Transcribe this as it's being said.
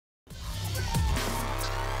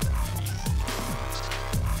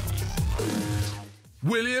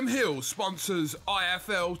William Hill sponsors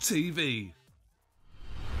IFL TV.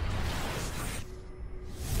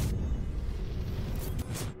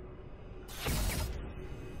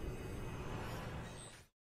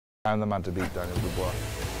 I'm the man to beat Daniel Dubois.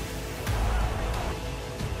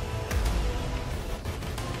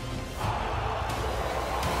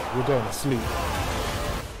 You're going to sleep.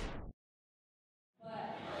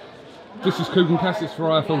 This is KUGAN CASSIUS for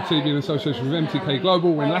IFL TV in association with MTK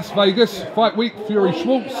Global. We're in Las Vegas. Fight week, Fury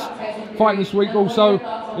Schwartz. Fighting this week also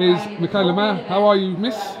is Mikaela. How are you,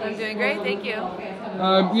 miss? I'm doing great, thank you.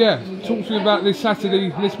 Yeah, talk to me about this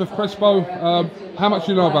Saturday, Elizabeth Crespo. How much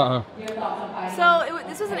do you know about her? So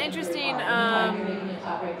this was an interesting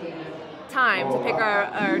time to pick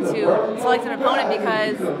to select an opponent,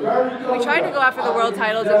 because we tried to go after the world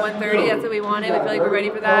titles at 130. That's what we wanted. We feel like we're ready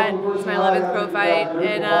for that. It's my 11th pro fight,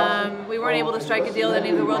 and we weren't able to strike a deal with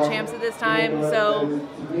any of the world champs at this time. So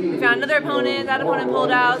we found another opponent. That opponent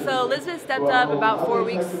pulled out. So Elizabeth stepped up about 4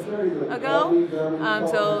 weeks ago.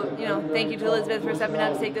 So thank you to Elizabeth for stepping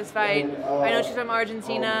up to take this fight. I know she's from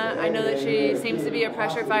Argentina. I know that she seems to be a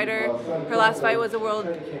pressure fighter. Her last fight was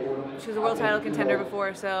she was a world title contender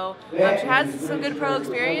before, so she has some good pro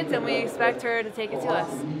experience, and we expect her to take it to us.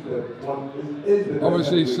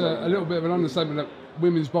 Obviously, it's a little bit of an understatement that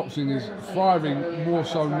women's boxing is thriving more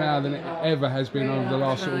so now than it ever has been over the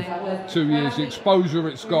last sort of 2 years. The exposure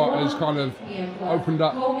it's got has kind of opened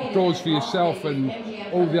up doors for yourself and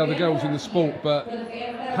all the other girls in the sport, but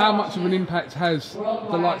how much of an impact has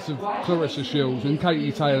the likes of Clarissa Shields and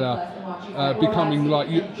Katie Taylor becoming like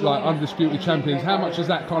undisputed champions? How much has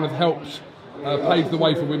that kind of helped pave the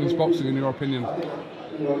way for women's boxing, in your opinion?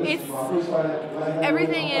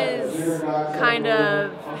 Everything is kind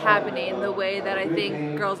of happening the way that I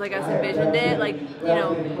think girls like us envisioned it. Like,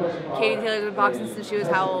 Katie Taylor's been boxing since she was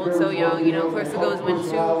how old? So young. Clarissa goes and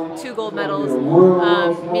wins two gold medals.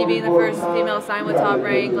 Me being the first female signed with Top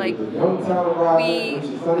Rank. Like, we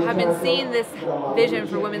have been seeing this vision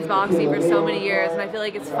for women's boxing for so many years, and I feel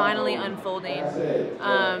like it's finally unfolding.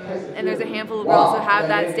 And there's a handful of girls who have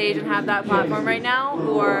that stage and have that platform right now,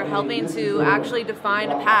 who are helping to actually define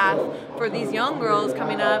a path for these young girls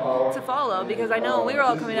coming up to follow, because I know when we were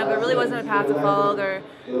all coming up, there really wasn't a path to follow.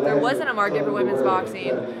 There wasn't a market for women's boxing,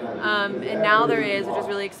 and now there is, which is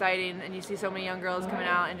really exciting. And you see so many young girls coming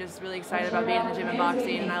out and just really excited about being in the gym and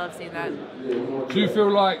boxing, and I love seeing that. Do you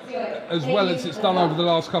feel like, as well as it's done over the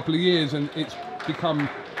last couple of years and it's become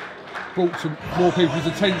brought to more people's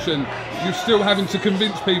attention, you're still having to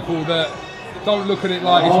convince people that don't look at it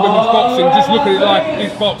like it's women's boxing, just look at it like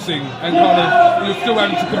it's boxing, and kind of you're still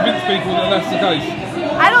having to convince people that that's the case?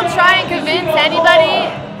 I don't try and convince anybody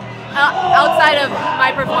outside of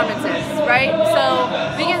my performances, right? So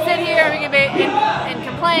we can sit here and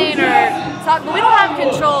complain or talk, but we don't have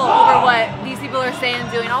control over what these people are saying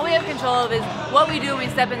and doing. All we have control of is what we do when we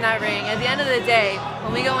step in that ring. At the end of the day,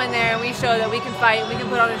 when we go in there and we show that we can fight, we can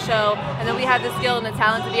put on a show, and that we have the skill and the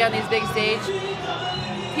talent to be on these big stages,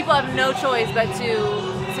 people have no choice but to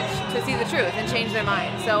see the truth and change their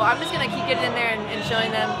mind. So I'm just going to keep getting in there and showing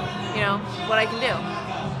them, what I can do.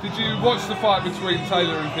 Did you watch the fight between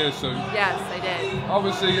Taylor and Pearson? Yes, I did.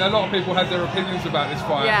 Obviously, a lot of people had their opinions about this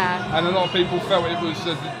fight, yeah, and a lot of people felt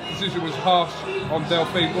the decision was harsh on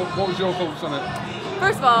Delphine. What was your thoughts on it?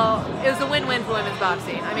 First of all, it was a win-win for women's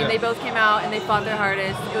boxing. I mean, They both came out and they fought their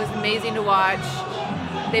hardest. It was amazing to watch.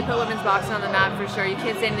 They put women's boxing on the map for sure. You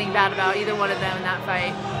can't say anything bad about either one of them in that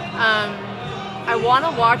fight. I want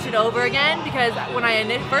to watch it over again, because when I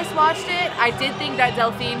first watched it, I did think that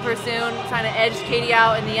Delphine Persoon kind of edged Katie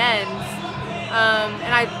out in the end.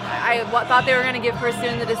 And I thought they were going to give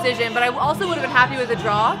Persoon the decision, but I also would have been happy with a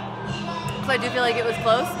draw, because I do feel like it was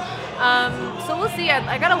close. So we'll see.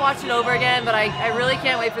 I got to watch it over again, but I really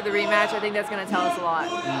can't wait for the rematch. I think that's going to tell us a lot.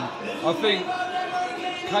 I think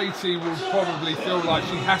Katie will probably feel like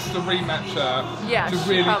she has to rematch her to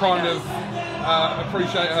really kind of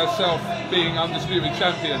appreciate herself being undisputed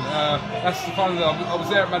champion. That's the kind of I was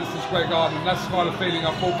there at Madison Square Garden, and that's the kind of feeling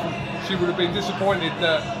I thought she would have been disappointed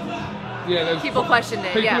that there's people questioned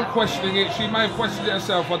it. People questioning it. She may have questioned it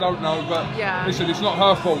herself. I don't know, but listen, it's not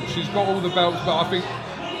her fault. She's got all the belts, but I think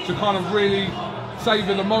to kind of really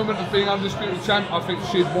savor the moment of being undisputed champ, I think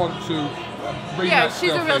she'd want to. Yeah,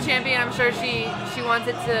 she's a real champion. I'm sure she wants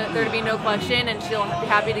there to be no question, and she'll be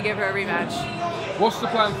happy to give her a rematch. What's the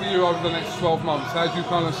plan for you over the next 12 months? How do you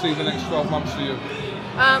kind of see the next 12 months for you?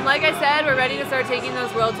 Like I said, we're ready to start taking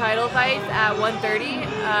those world title fights at 130.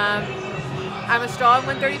 I'm a strong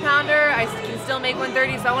 130 pounder. I can still make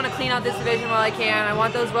 130, so I want to clean out this division while I can. I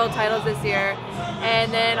want those world titles this year.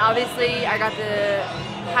 And then obviously I got the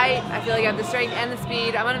height, I feel like I have the strength and the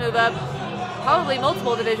speed. I'm going to move up probably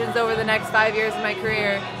multiple divisions over the next 5 years of my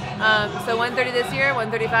career. So 130 this year,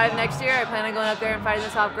 135 next year. I plan on going up there and fighting the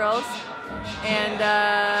top girls. And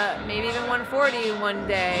maybe even 140 one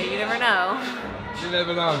day. You never know. You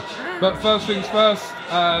never know. But first things first,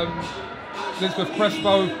 Elizabeth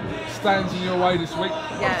Crespo stands in your way this week.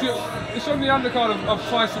 Yes. It's on the undercard of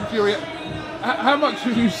Tyson Fury. How much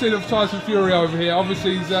have you seen of Tyson Fury over here?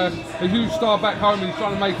 Obviously, he's a huge star back home. He's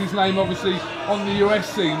trying to make his name, obviously, on the US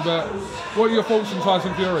scene. But what are your thoughts on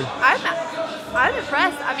Tyson Fury? I'm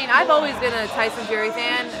impressed. I mean, I've always been a Tyson Fury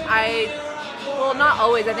fan. Well, not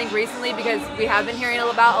always. I think recently, because we have been hearing a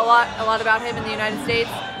lot about him in the United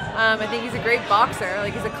States. I think he's a great boxer.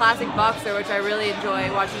 Like, he's a classic boxer, which I really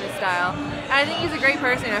enjoy watching his style. And I think he's a great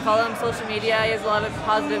person. I follow him on social media. He has a lot of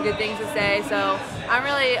positive, good things to say. So I'm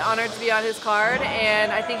really honored to be on his card,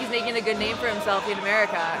 and I think he's making a good name for himself in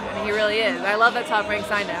America. I mean, he really is. I love that Top Rank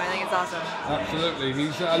signed him. I think it's awesome. Absolutely.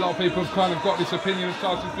 He's a lot of people have kind of got this opinion of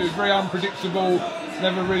Tyson Fury, very unpredictable.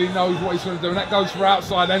 Never really knows what he's going to do, and that goes for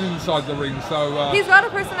outside and inside the ring. So he's got a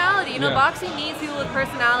personality. You know, boxing needs people with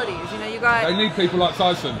personalities. You know, they need people like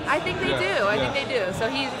Tyson. I think they do. I think they do. So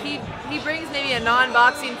he brings maybe a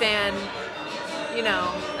non-boxing fan, you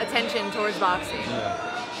know, attention towards boxing. Yeah.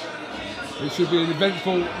 It should be an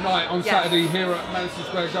eventful night on Saturday here at Madison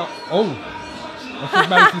Square Garden. I said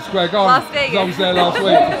Madison Square Garden. Las Vegas. I was there last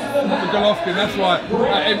week for Golovkin. That's right.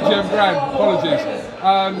 At MGM Grand. Apologies.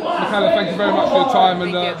 Mikaela, thank you very much for your time,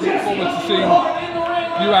 and look forward to seeing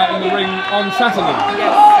you out in the ring on Saturday.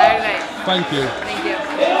 Yes, Saturday. Thank you. Thank you.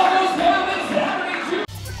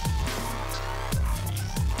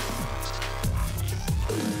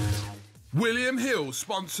 William Hill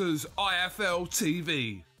sponsors IFL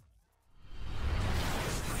TV.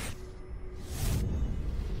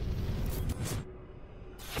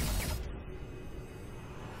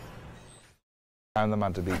 I'm the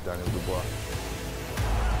man to beat Daniel Dubois.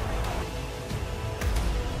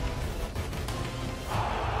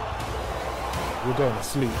 We're going to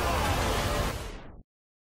sleep.